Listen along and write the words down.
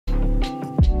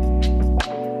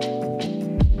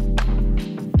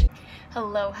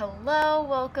Hello,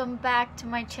 welcome back to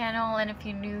my channel, and if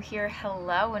you're new here,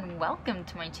 hello and welcome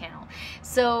to my channel.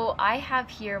 So I have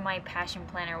here my passion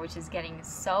planner, which is getting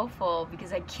so full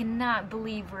because I cannot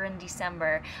believe we're in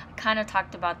December. I kind of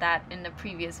talked about that in the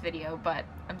previous video, but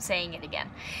I'm saying it again.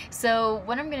 So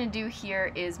what I'm going to do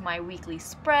here is my weekly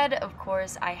spread. Of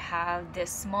course, I have this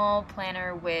small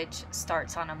planner which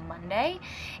starts on a Monday,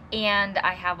 and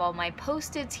I have all my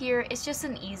post-its here. It's just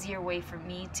an easier way for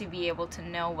me to be able to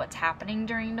know what's happening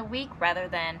during the week rather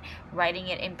than writing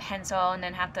it in pencil and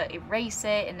then have to erase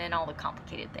it and then all the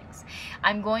complicated things.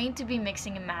 I'm going to be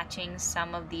mixing and matching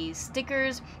some of these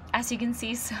stickers. As you can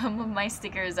see, some of my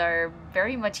stickers are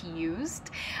very much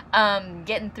used.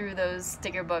 Getting through those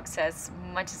sticker books as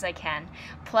much as I can.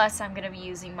 Plus, I'm going to be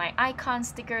using my icon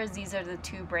stickers. These are the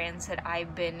two brands that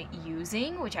I've been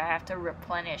using, which I have to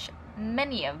replenish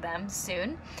many of them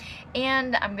soon.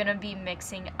 And I'm going to be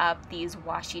mixing up these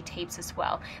washi tapes as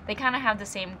well. They kind of have the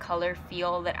same color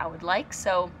feel that I would like,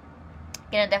 so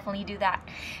gonna definitely do that.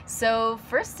 So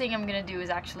first thing I'm gonna do is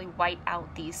actually white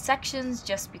out these sections,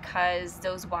 just because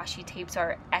those washi tapes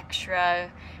are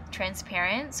extra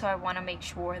transparent, so I want to make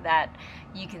sure that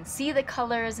you can see the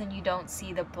colors and you don't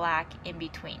see the black in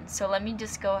between. So let me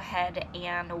just go ahead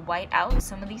and white out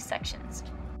some of these sections.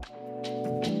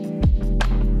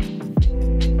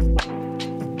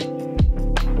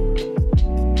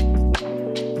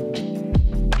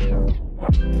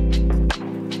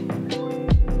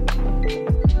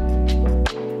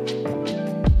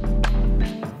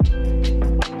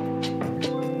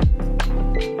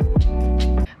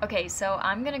 Okay, so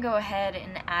I'm gonna go ahead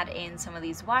and add in some of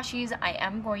these washis. I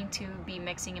am going to be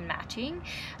mixing and matching,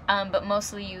 but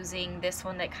mostly using this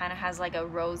one that kind of has like a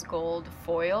rose gold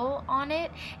foil on it.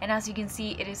 And as you can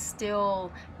see, it is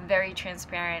still very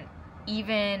transparent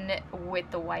even with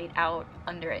the white out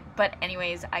under it. But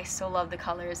anyways, I still love the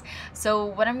colors. So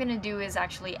what I'm gonna do is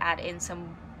actually add in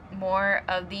some more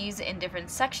of these in different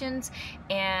sections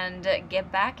and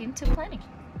get back into planning.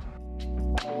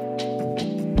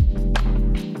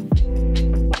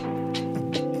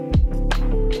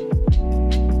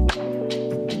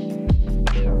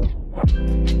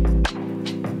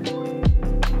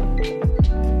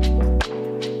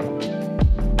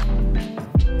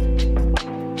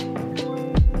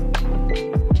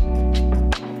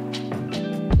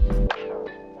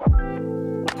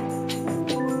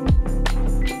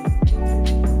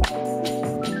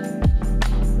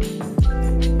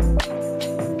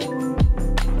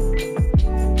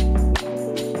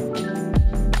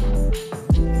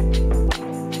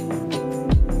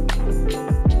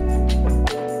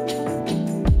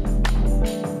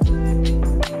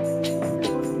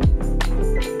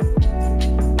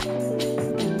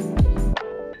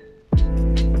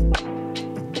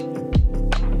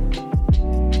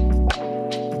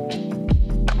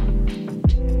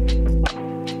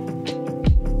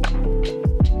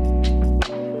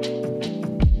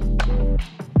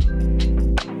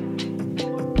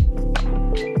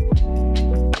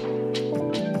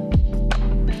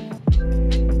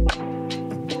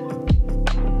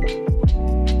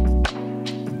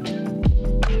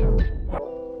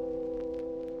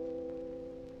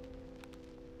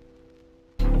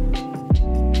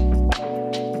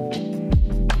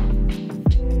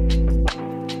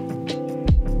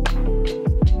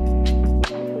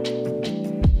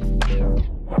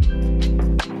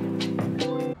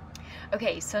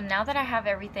 Okay, so now that I have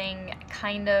everything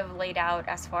kind of laid out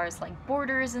as far as like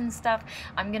borders and stuff,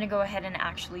 I'm gonna go ahead and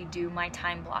actually do my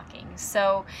time blocking.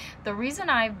 So the reason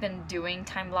I've been doing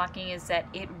time blocking is that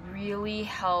it really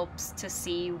helps to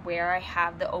see where I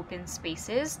have the open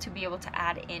spaces to be able to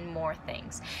add in more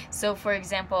things. So for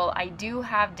example, I do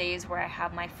have days where I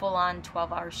have my full-on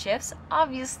 12-hour shifts.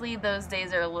 Obviously those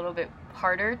days are a little bit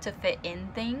harder to fit in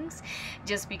things,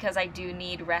 just because I do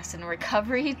need rest and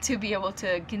recovery to be able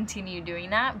to continue doing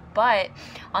that. But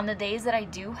on the days that I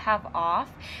do have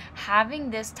off, having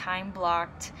this time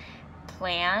blocked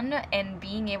plan and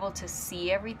being able to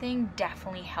see everything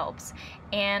definitely helps.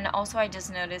 And also I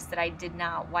just noticed that I did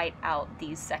not white out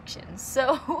these sections,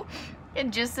 so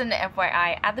and just an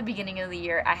FYI, at the beginning of the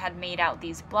year I had made out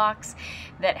these blocks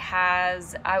that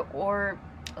has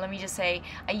let me just say,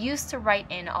 I used to write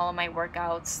in all of my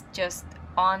workouts just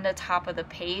on the top of the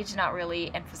page, not really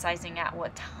emphasizing at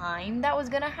what time that was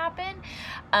gonna happen.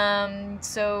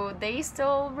 So they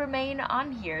still remain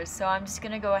on here. So I'm just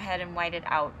gonna go ahead and white it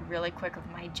out really quick with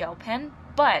my gel pen.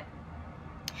 But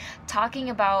talking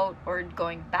about, or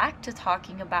going back to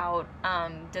talking about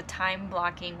the time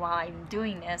blocking while I'm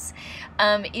doing this,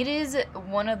 it is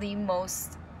one of the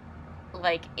most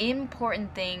like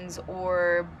important things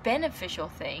or beneficial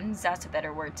things, that's a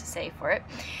better word to say for it,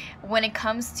 when it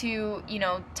comes to, you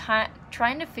know,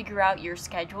 trying to figure out your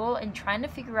schedule and trying to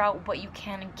figure out what you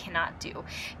can and cannot do.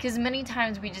 Because many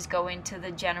times we just go into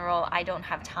the general, I don't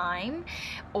have time,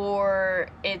 or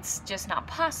it's just not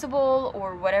possible,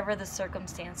 or whatever the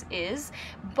circumstance is.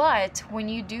 But when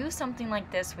you do something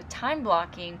like this with time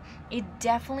blocking, it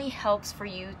definitely helps for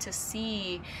you to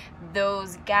see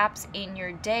those gaps in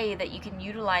your day that you can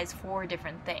utilize for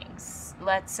different things.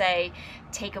 Let's say,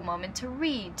 take a moment to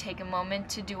read, take a moment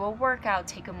to do a workout,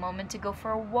 take a moment to go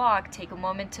for a walk, take a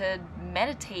moment to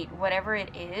meditate, whatever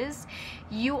it is.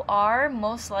 You are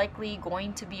most likely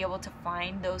going to be able to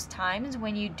find those times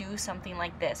when you do something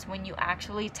like this, when you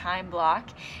actually time block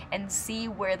and see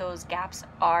where those gaps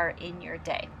are in your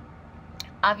day.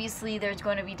 Obviously, there's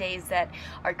going to be days that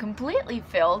are completely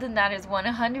filled, and that is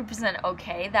 100%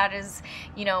 okay. That is,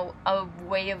 you know, a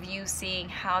way of you seeing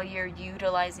how you're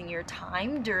utilizing your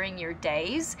time during your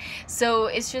days. So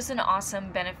it's just an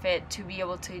awesome benefit to be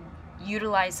able to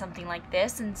utilize something like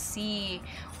this and see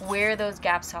where those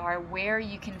gaps are, where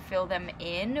you can fill them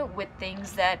in with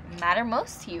things that matter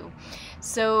most to you.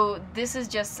 So this is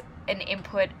just an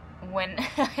input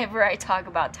whenever I talk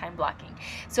about time blocking.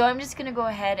 So I'm just gonna go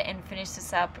ahead and finish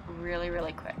this up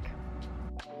really quick.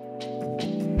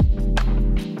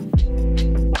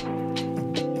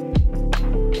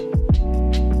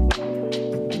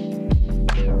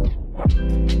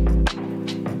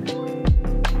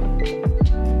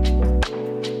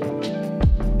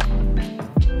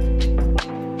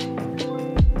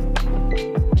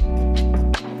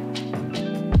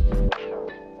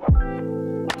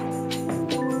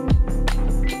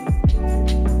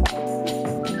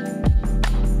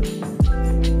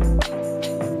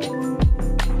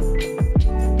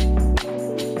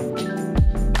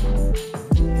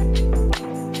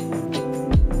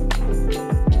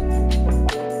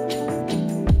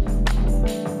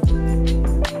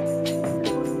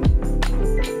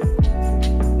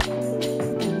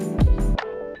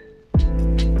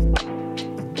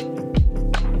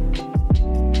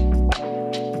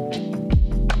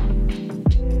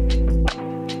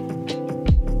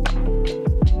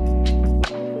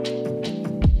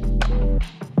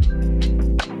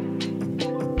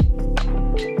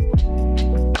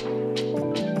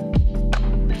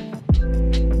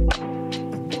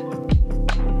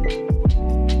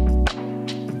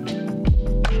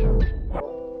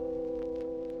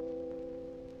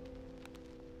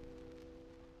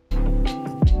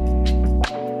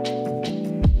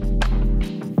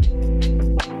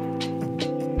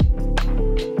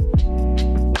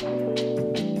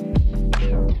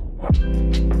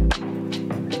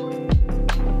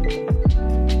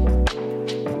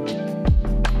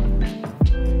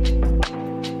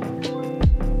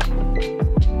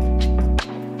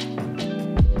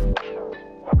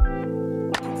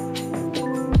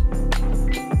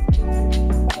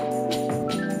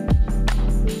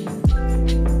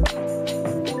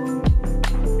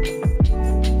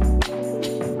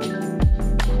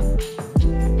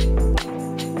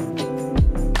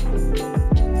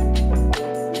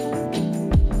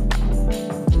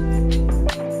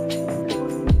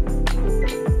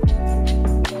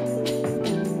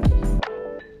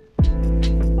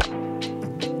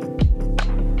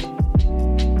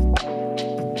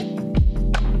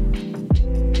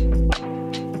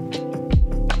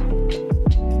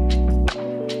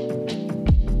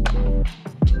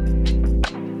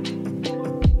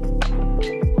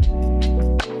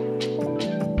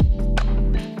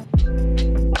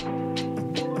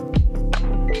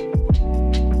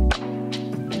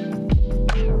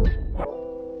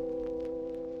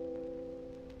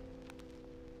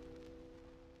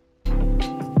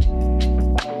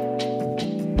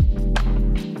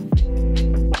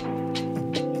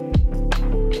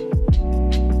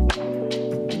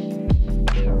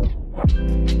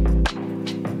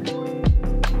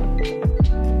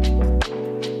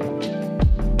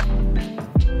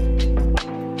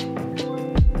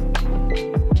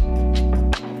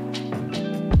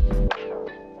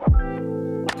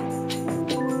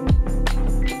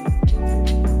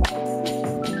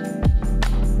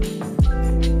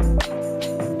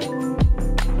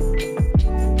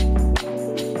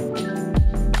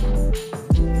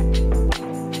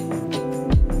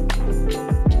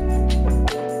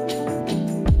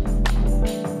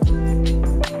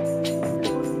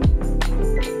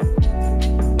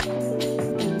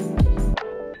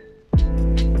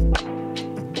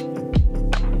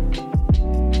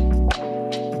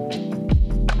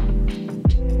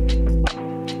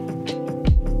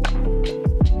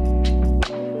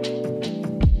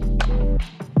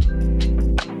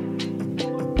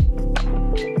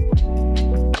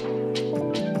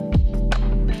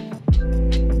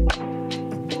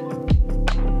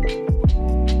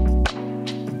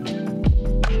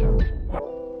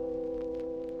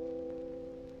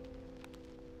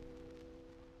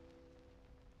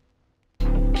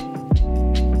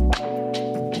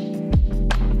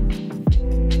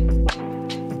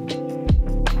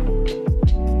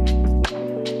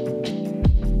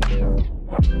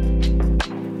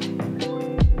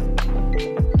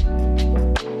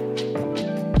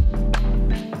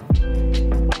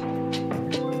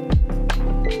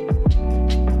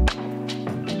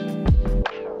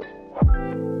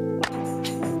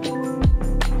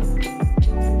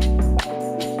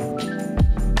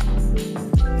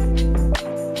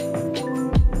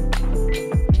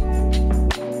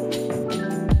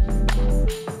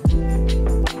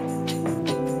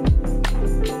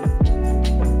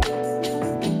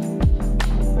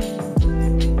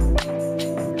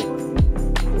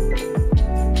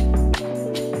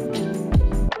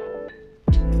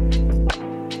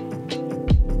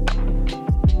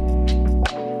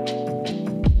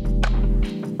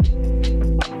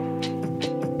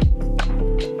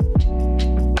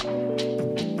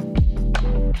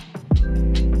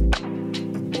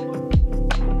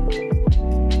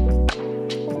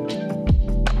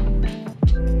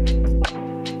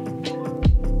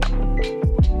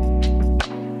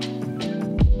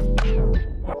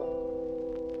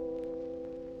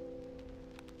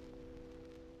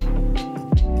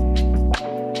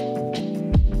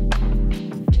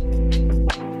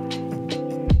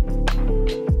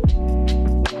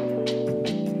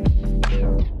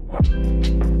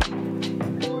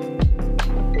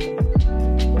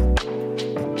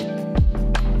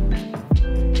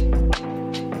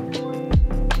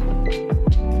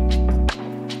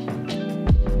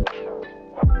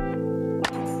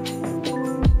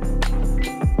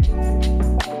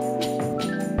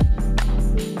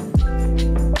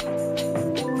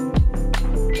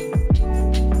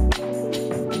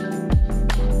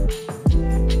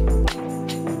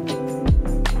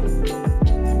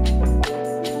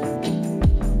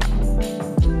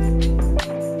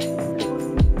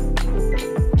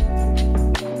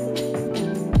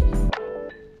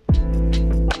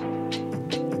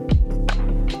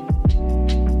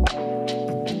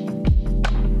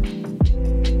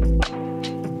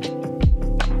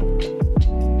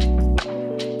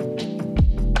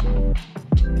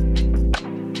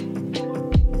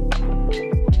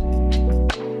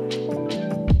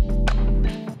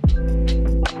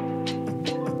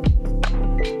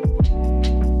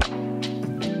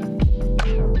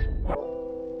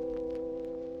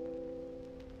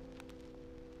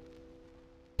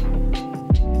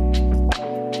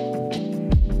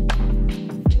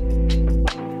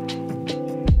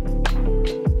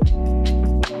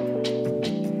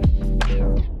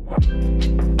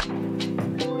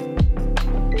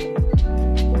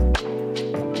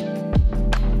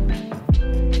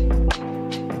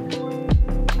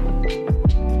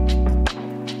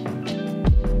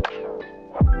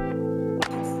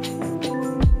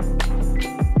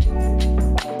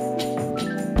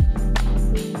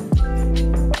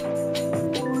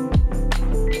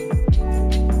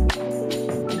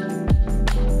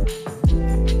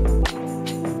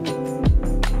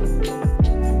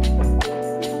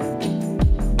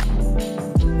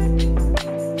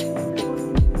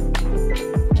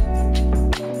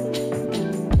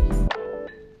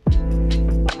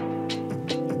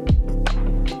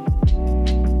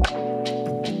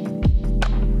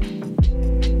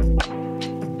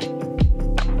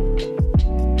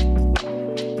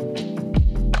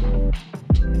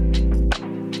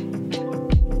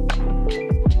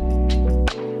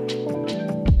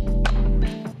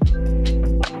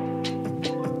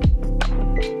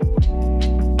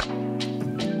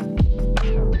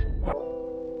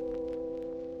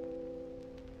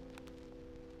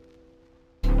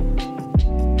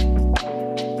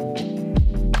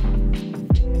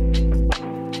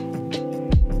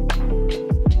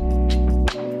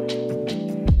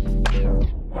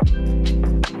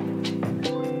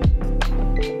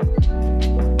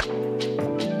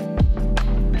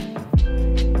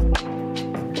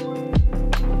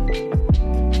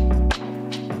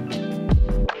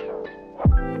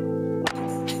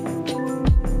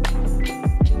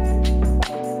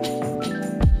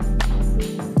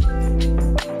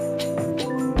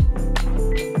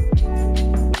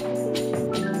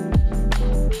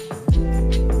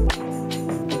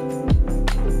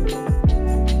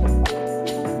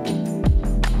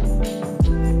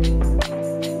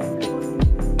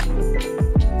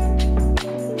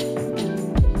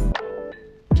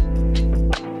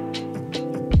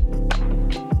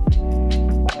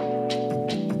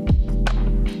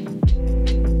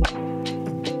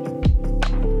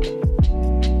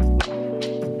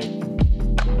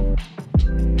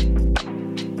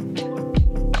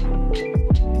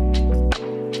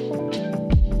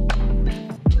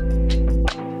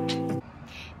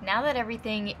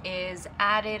 everything is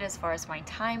added as far as my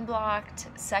time blocked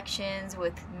sections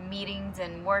with meetings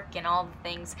and work and all the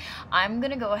things, I'm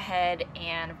gonna go ahead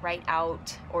and write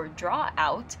out or draw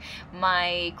out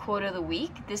my quote of the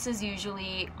week. This is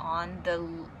usually on the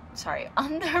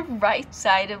right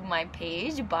side of my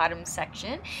page, bottom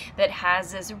section, that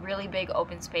has this really big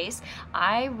open space.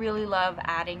 I really love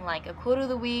adding like a quote of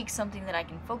the week, something that I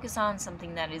can focus on,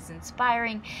 something that is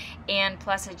inspiring, and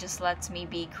plus it just lets me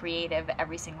be creative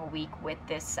every single week with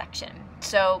this section.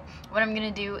 So what I'm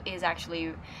gonna do is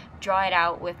actually draw it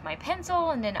out with my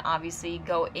pencil and then obviously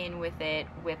go in with it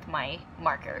with my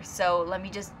marker. So let me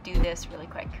just do this really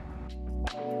quick.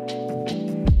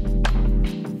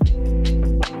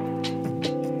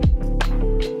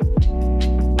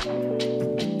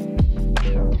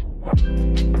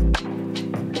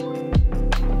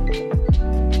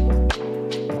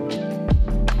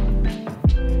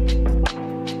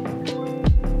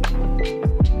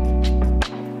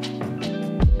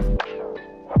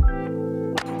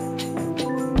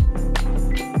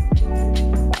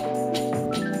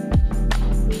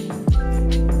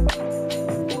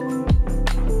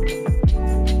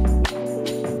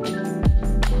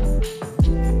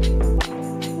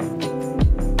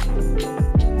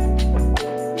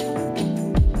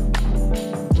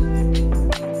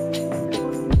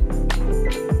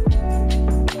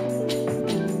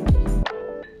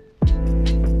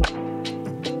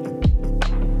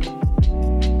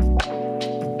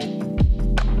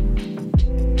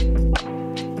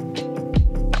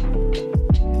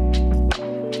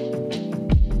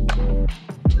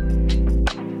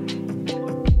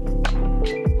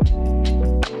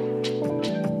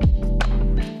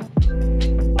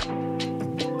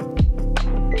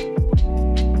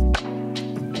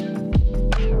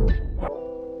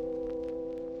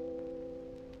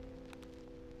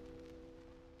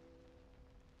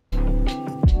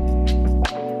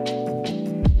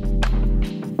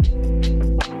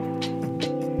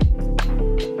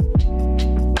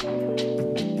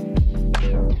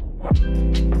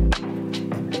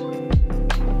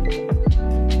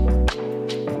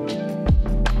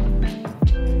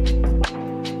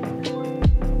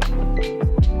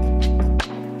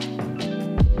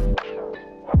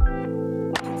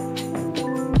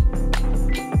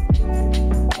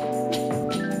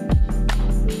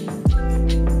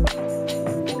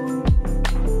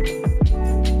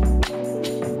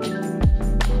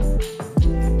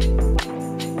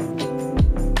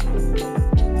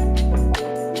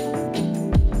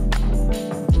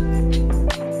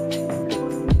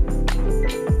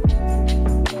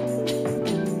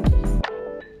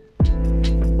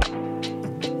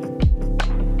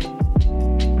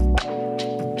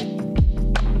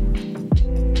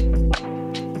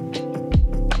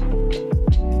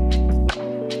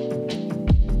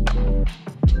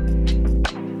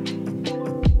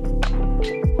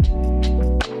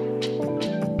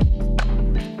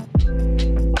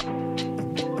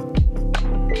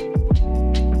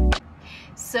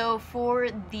 So for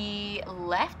the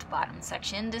left bottom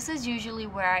section, this is usually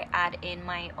where I add in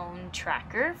my own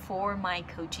tracker for my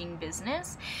coaching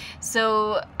business.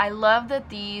 So I love that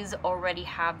these already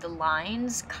have the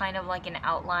lines, kind of like an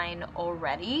outline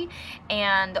already,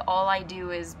 and all I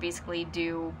do is basically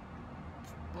do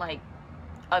like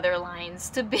other lines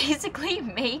to basically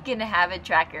make and have a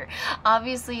tracker.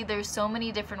 Obviously there's so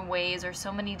many different ways or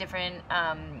so many different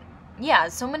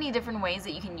so many different ways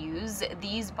that you can use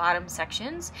these bottom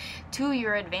sections to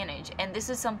your advantage, and this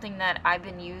is something that I've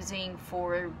been using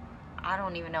for, I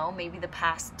don't even know, maybe the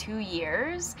past 2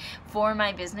 years for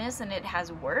my business, and it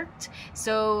has worked.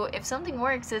 So if something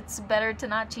works, it's better to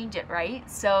not change it, right?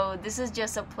 So this is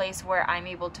just a place where I'm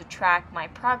able to track my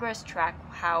progress, track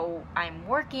how I'm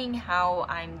working, how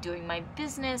I'm doing my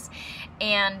business,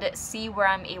 and see where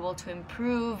I'm able to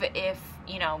improve if,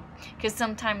 you know, because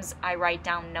sometimes I write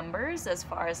down numbers as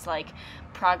far as like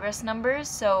progress numbers,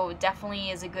 so definitely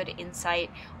is a good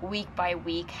insight week by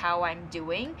week how I'm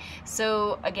doing.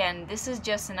 So again, this is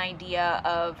just an idea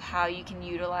of how you can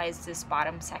utilize this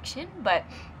bottom section, but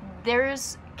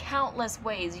there's countless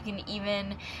ways. You can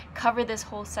even cover this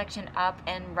whole section up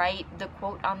and write the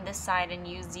quote on this side and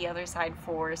use the other side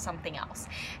for something else.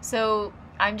 So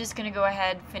I'm just gonna go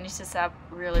ahead, finish this up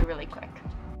really quick.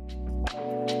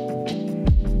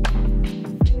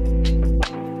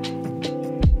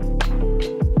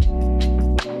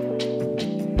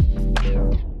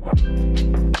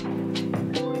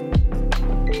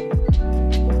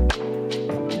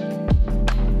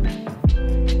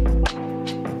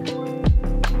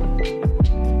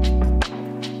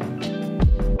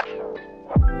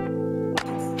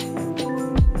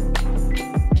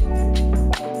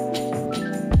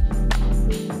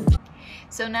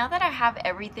 So now that I have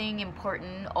everything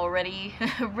important already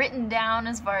written down,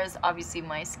 as far as obviously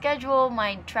my schedule,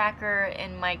 my tracker,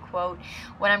 and my quote,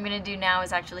 what I'm gonna do now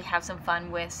is actually have some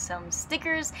fun with some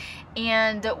stickers.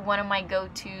 And one of my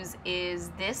go-tos is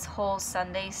this whole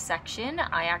Sunday section.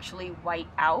 I actually white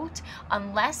out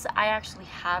unless I actually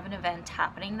have an event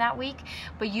happening that week.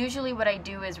 But usually what I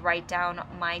do is write down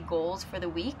my goals for the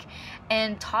week.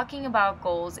 And talking about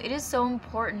goals, it is so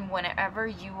important whenever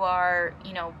you are,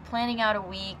 planning out a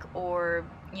week, or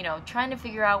trying to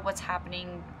figure out what's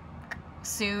happening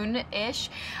soon-ish.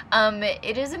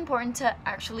 It is important to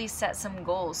actually set some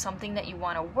goals, something that you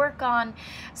want to work on,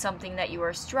 something that you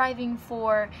are striving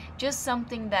for, just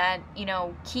something that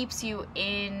keeps you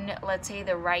in, let's say,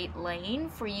 the right lane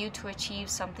for you to achieve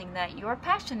something that you are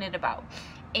passionate about.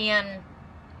 And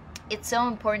it's so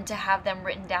important to have them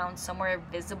written down somewhere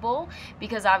visible,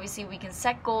 because obviously we can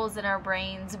set goals in our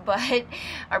brains, but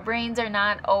our brains are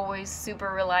not always super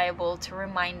reliable to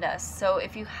remind us. So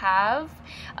if you have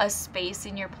a space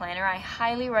in your planner, I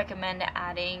highly recommend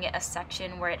adding a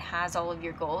section where it has all of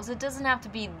your goals. It doesn't have to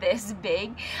be this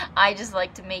big. I just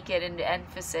like to make it an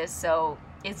emphasis, so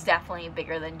it's definitely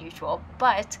bigger than usual.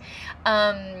 But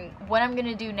what I'm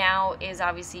gonna do now is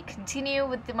obviously continue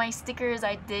with my stickers.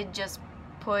 I did just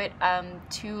put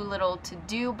 2 little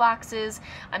to-do boxes.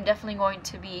 I'm definitely going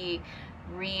to be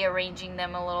rearranging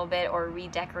them a little bit, or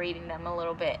redecorating them a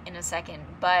little bit in a second,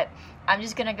 but I'm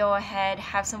just gonna go ahead,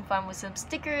 have some fun with some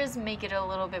stickers, make it a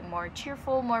little bit more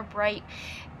cheerful, more bright,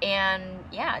 and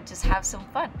yeah, just have some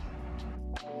fun.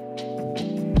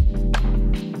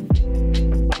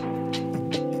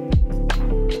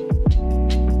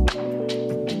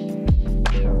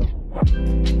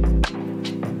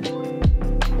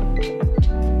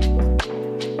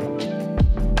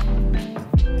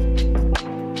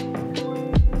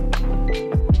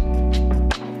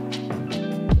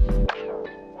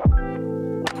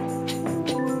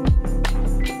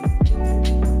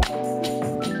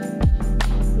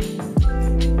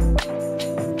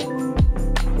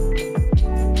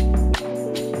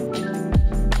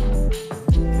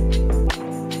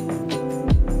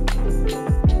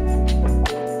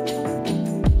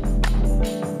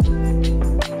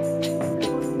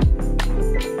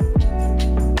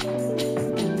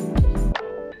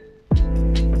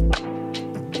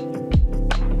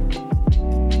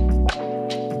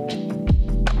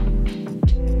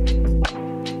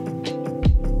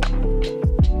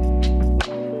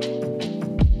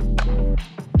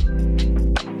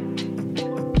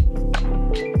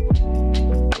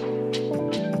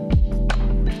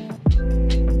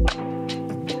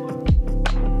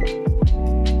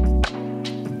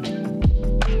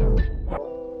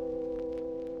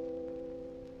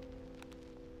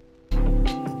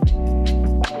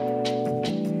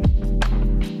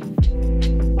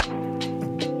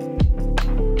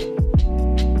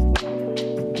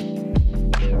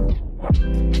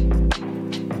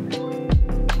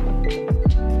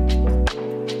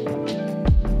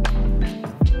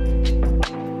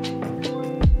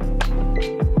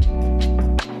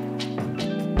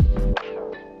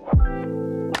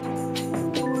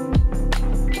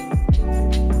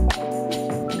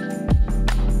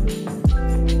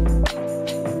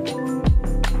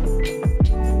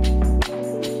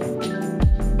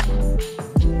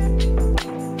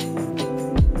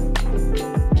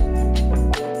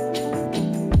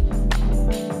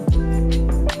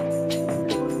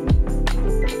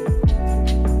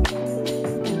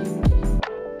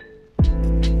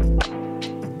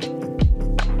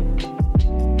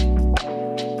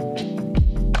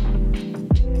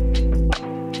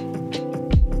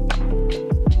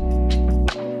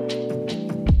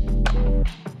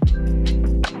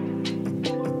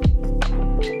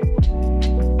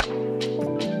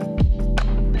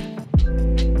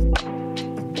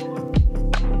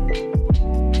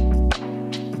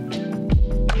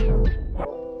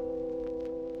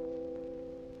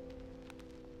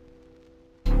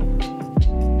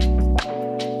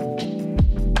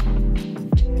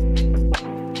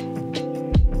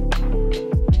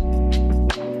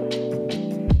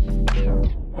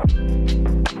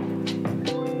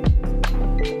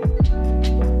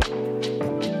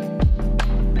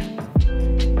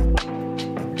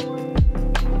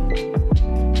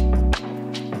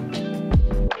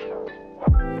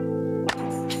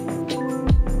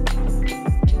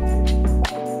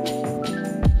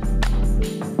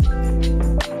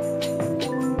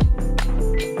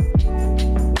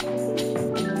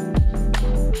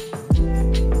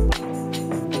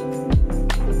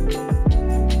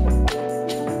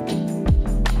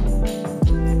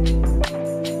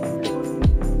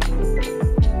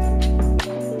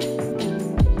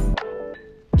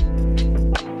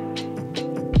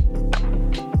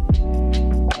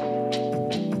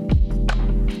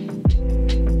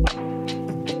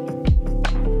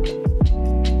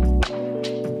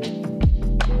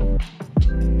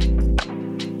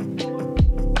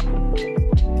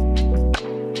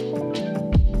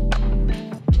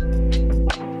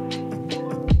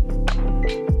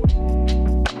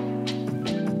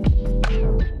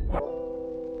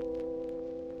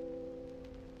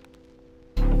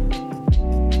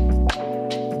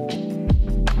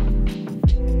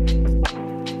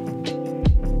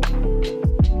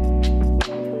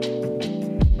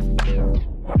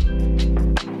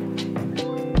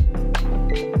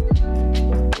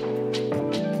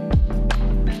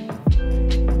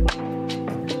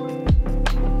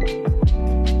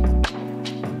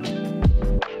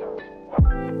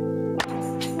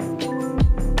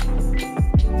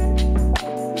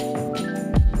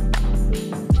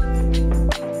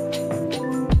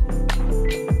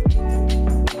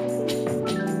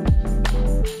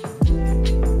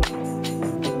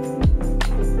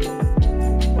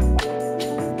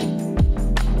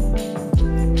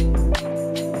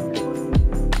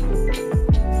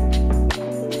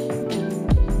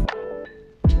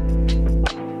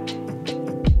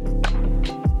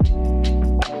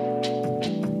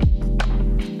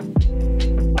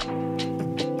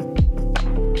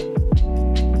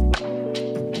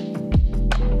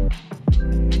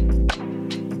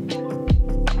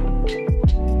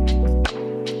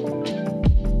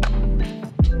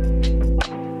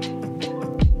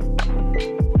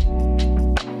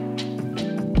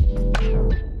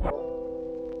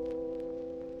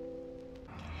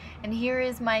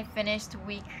 is my finished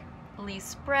weekly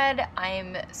spread. I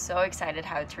am so excited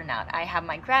how it turned out. I have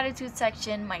my gratitude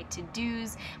section, my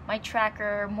to-dos, my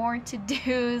tracker, more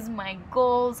to-dos, my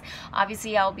goals.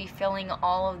 Obviously, I'll be filling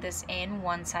all of this in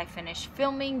once I finish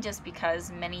filming, just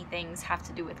because many things have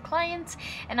to do with clients,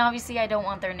 and obviously I don't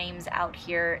want their names out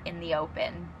here in the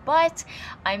open. But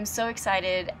I'm so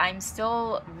excited. I'm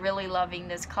still really loving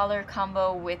this color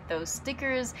combo with those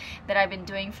stickers that I've been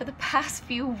doing for the past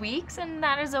few weeks, and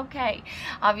that is okay.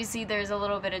 Obviously, there's a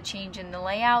little bit of change in the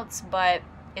layouts, but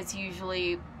it's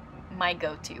usually my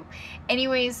go-to.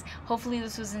 Anyways, hopefully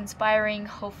this was inspiring.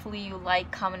 Hopefully you like,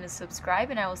 comment, and subscribe,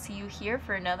 and I will see you here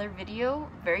for another video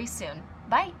very soon.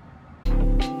 Bye!